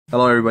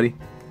Hello everybody.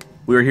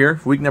 We are here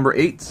for week number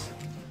 8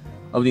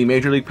 of the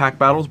Major League Pack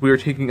Battles. We are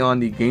taking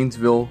on the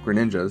Gainesville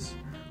Greninjas,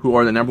 who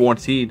are the #1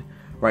 seed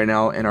right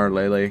now in our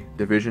Lele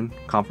Division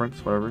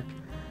Conference, whatever.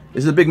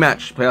 This is a big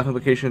match. Playoff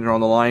implications are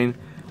on the line.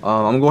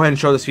 I'm going to go ahead and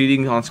show the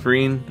seeding on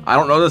screen. I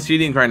don't know the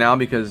seeding right now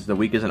because the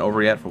week isn't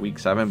over yet for week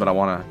 7, but I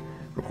want to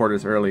record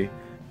this early.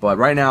 But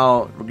right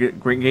now,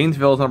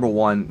 Gainesville is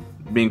 #1,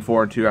 being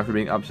 4-2 after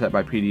being upset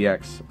by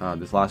PDX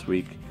this last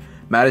week.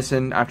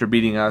 Madison, after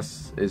beating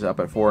us, is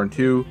up at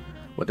 4-2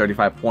 with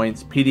 35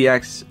 points.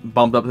 PDX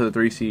bumped up to the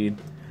 3 seed,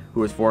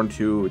 who is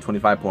 4-2 with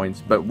 25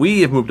 points. But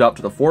we have moved up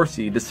to the 4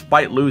 seed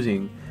despite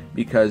losing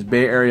because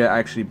Bay Area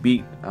actually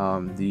beat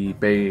not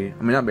Bay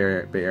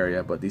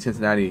Area, but the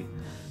Cincinnati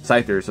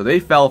Scythers. So they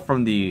fell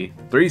from the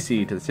 3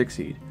 seed to the 6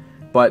 seed.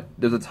 But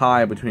there's a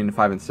tie between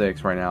 5 and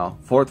 6 right now,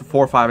 4,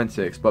 5, and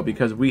 6. But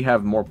because we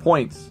have more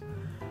points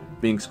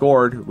being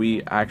scored,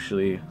 we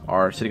actually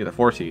are sitting at the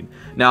 4 seed.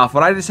 Now, if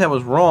what I just said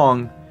was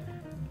wrong,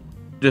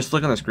 just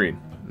look on the screen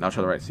and I'll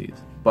show the right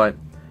seeds. But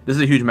this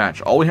is a huge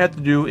match. All we have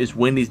to do is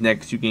win these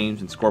next 2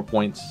 games and score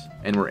points,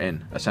 and we're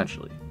in,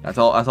 essentially. That's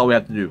all we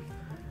have to do.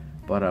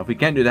 But if we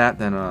can't do that,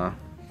 then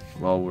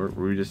well,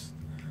 we just,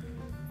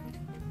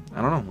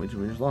 I don't know,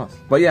 we just lost.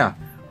 But yeah,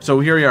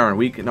 so here we are in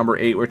week number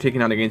 8. We're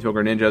taking on the Gainesville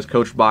Greninjas,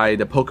 coached by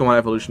the Pokemon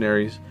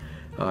Evolutionaries.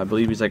 I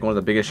believe he's like one of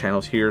the biggest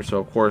channels here, so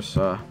of course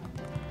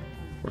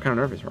we're kind of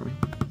nervous, aren't we?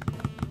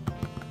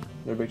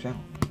 They're a big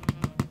channel.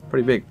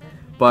 Pretty big.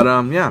 But,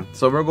 yeah.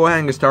 So we're going to go ahead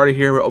and get started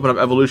here. We'll open up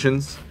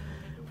Evolutions.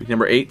 Week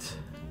number 8.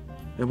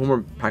 We have one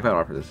more pack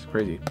battle for this. It's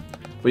crazy.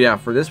 But, yeah,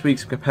 for this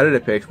week's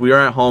competitive picks, we are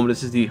at home.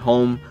 This is the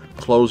home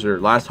closer.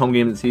 Last home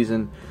game of the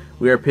season.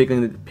 We are picking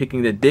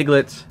the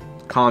Diglett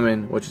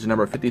Common, which is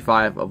number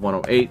 55 of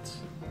 108.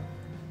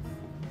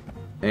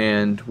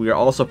 And we are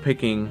also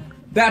picking...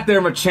 That there,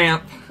 my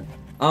champ.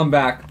 I'm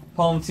back.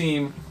 Home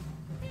team.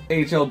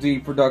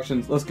 HLD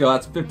Productions. Let's go.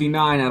 That's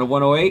 59 out of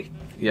 108.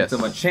 Yes. So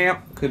my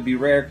champ could be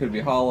rare, could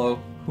be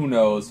holo. Who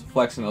knows?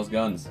 Flexing those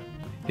guns.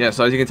 Yeah.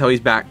 So as you can tell, he's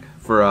back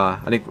for I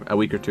think a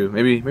week or 2,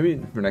 maybe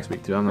for next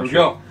week too. I'm not sure.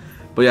 Here we go.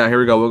 But yeah,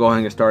 here we go. We'll go ahead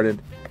and get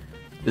started.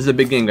 This is a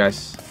big game,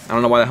 guys. I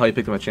don't know why the hell you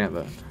picked him a champ,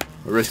 but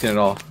we're risking it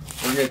all.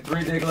 We're gonna get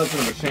 3 Diglets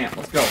and a champ.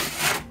 Let's go.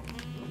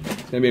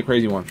 It's gonna be a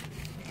crazy one.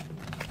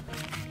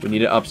 We need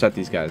to upset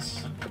these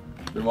guys.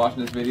 Been watching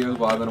this video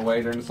while I've been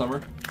away during the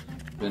summer.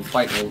 Been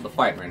fighting the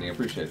fight, Randy. I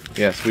appreciate it.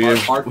 Yes, we have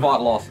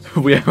hard-fought losses.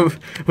 we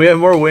have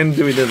more wins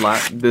than we did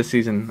this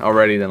season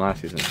already than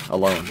last season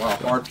alone. Well,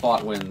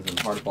 hard-fought wins and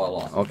hard-fought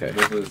losses. Okay.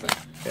 Basically the same.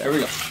 Yeah. Here we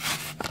go.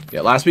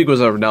 Yeah, last week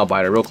was a nail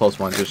biter, real close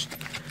one. Just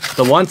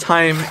the one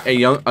time a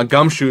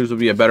gumshoes would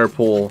be a better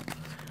pool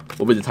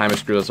will be the time it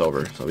screwed us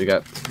over. So we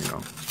got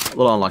a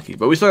little unlucky,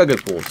 but we still got a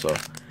good pool, so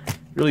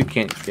really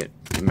can't get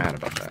mad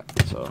about that.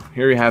 So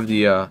here we have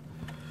the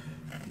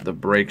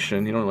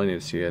Braxian. You don't really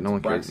need to see it. No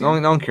one cares. No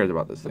one cares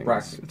about this thing.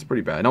 It's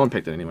pretty bad. No one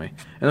picked it anyway.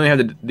 And then we have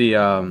the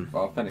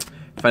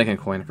Fennekin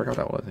coin. I forgot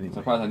what that was. I'm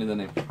surprised I knew the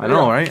name. I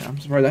know, right? I'm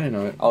surprised I didn't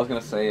know it. I was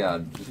gonna say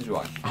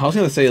Decidueye. I was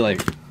gonna say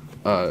like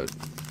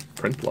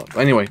print blood.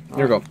 Anyway,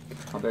 here we go.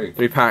 How dare you?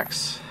 3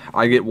 packs.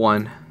 I get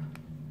 1.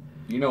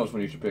 You know which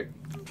one you should pick.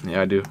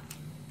 Yeah, I do.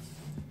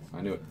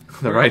 I knew it.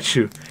 The right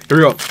shoe. Here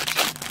we go.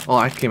 Oh,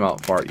 I came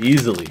out far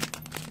easily.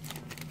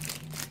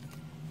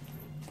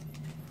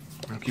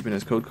 I'm keeping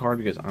his code card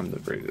because I'm the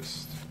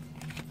greatest.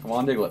 Come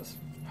on, Diglets.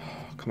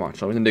 Come on,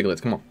 show me the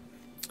Diglets. Come on.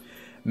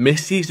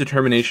 Misty's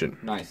Determination.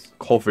 Nice.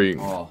 Kofi.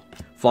 Oh.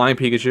 Flying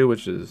Pikachu,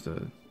 which is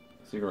the...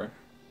 Secret rare.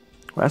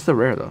 Well, that's the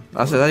rare, though.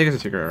 I think it's a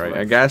secret rare,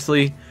 right?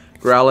 Ghastly,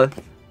 Growlithe,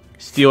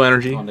 Steel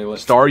Energy,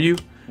 Staryu,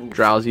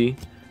 Drowsy,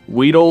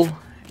 Weedle,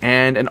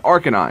 and an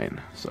Arcanine.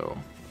 So...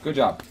 Good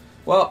job.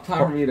 Well,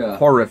 time for me to...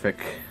 Horrific.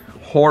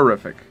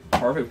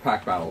 Horrific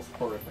pack battles.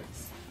 Horrific.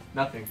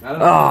 Nothing.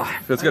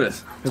 Feels good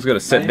to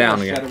sit down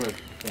again.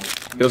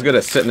 Feels good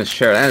to sit in this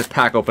chair. And this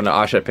pack open to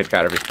Asha Pit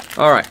Caterpie.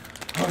 Alright.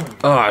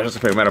 Oh, I just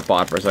put him at a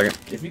bot for a second.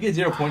 If you get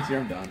 0 points here,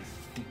 I'm done.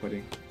 I'm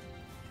quitting.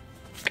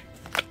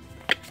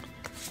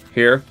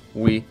 Here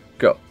we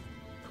go.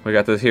 We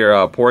got this here,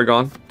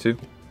 Porygon 2.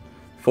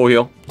 Full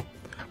heal.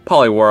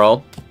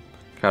 Poliwhirl.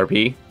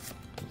 Caterpie.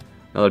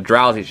 Another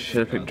Drowsy. Should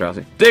have picked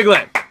Drowsy.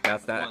 Diglett!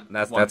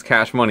 That's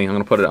cash money. I'm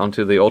gonna put it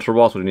onto the Ultra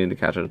Ball so we need to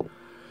catch it.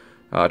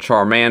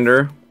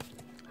 Charmander.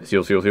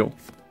 Seal.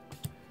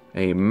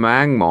 A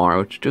Magmar,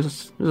 which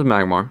just is a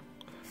Magmar.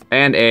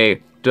 And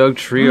a Doug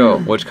Trio,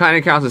 which kind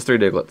of counts as 3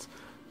 Diglets.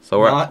 So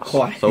we're at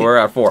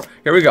 4.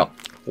 Here we go.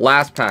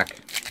 Last pack.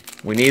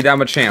 We need that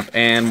Machamp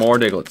and more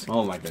Diglets.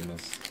 Oh my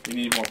goodness. You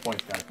need more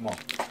points, guys. Come on.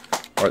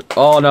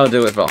 Oh no,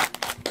 Diglett fell.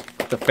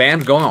 The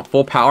fan's going on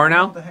full power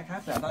now? What the heck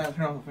happened? I thought I had to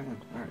turn on the fan.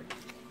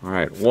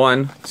 Alright,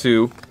 1,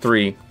 2,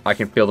 3. I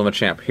can feel the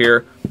Machamp.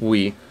 Here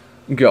we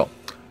go.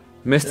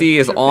 Misty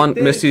is on.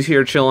 Misty's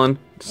here chilling,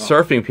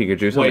 surfing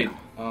Pikachu. Wait.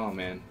 Oh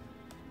man.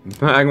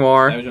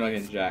 Magmar. You're not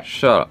getting jacked.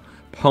 Shut up.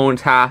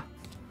 Ponyta.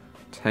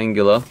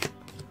 Tangela.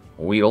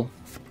 Weedle.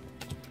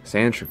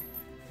 Sandshrew.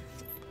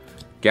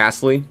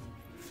 Ghastly.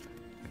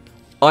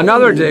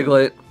 Another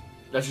Diglett.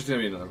 That's just gonna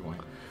be another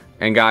point.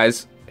 And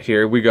guys,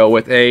 here we go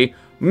with a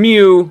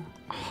Mew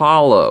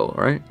Holo,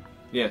 right?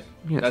 Yes.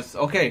 Yes. That's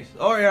okay.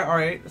 Oh yeah. All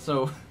right.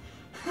 So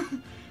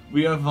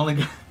we only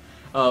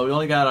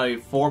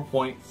got 4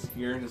 points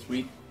here this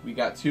week. We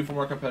got 2 from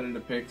our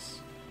competitive picks,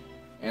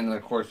 and then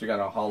of course we got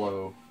a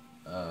Holo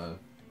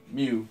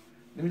Mew.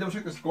 Let me double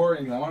check the score,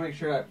 and I want to make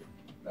sure that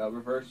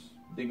reverse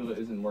Diglett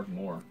isn't worth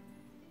more.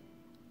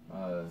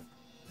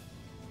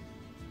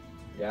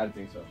 Yeah, I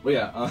think so. But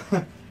yeah,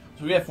 so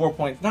we had 4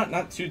 points.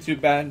 Not too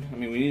bad. I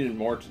mean, we needed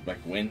more to like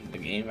win the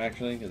game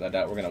actually, because I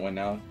doubt we're gonna win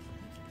now.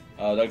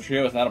 The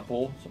trio is not a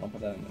pull, so don't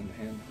put that in the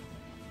hand.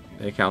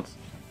 It counts.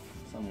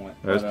 Somewhat.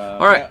 All Right.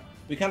 right.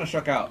 We kind of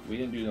struck out. We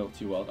didn't do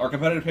too well. Our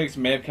competitive picks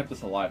may have kept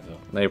us alive though.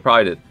 They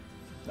probably did.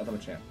 Not that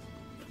much chance.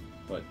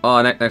 But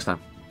Next time.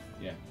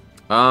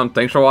 yeah.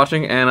 Thanks for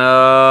watching, and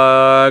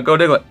go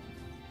Diglett.